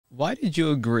Why did you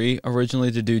agree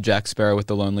originally to do Jack Sparrow with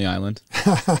the Lonely Island?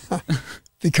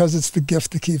 Because it's the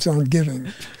gift that keeps on giving.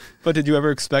 But did you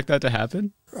ever expect that to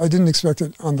happen? I didn't expect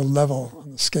it on the level, on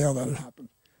the scale that it happened.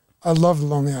 I love the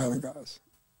Lonely Island guys.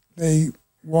 They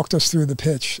walked us through the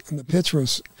pitch, and the pitch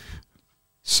was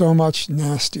so much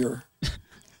nastier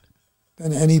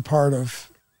than any part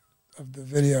of the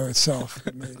video itself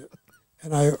that made it.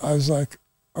 And I was like,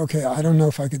 okay, I don't know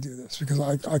if I could do this, because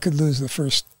I could lose the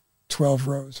first 12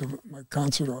 rows of my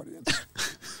concert audience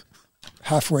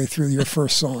halfway through your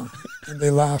first song. And they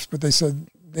laughed, but they said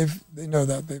they know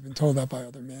that. They've been told that by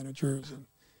other managers. And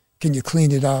can you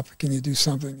clean it up? Can you do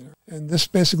something? You know? And this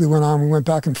basically went on. We went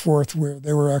back and forth where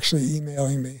they were actually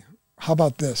emailing me, how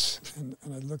about this? And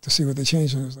I looked to see what they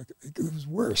changed, and it was like, it was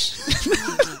worse.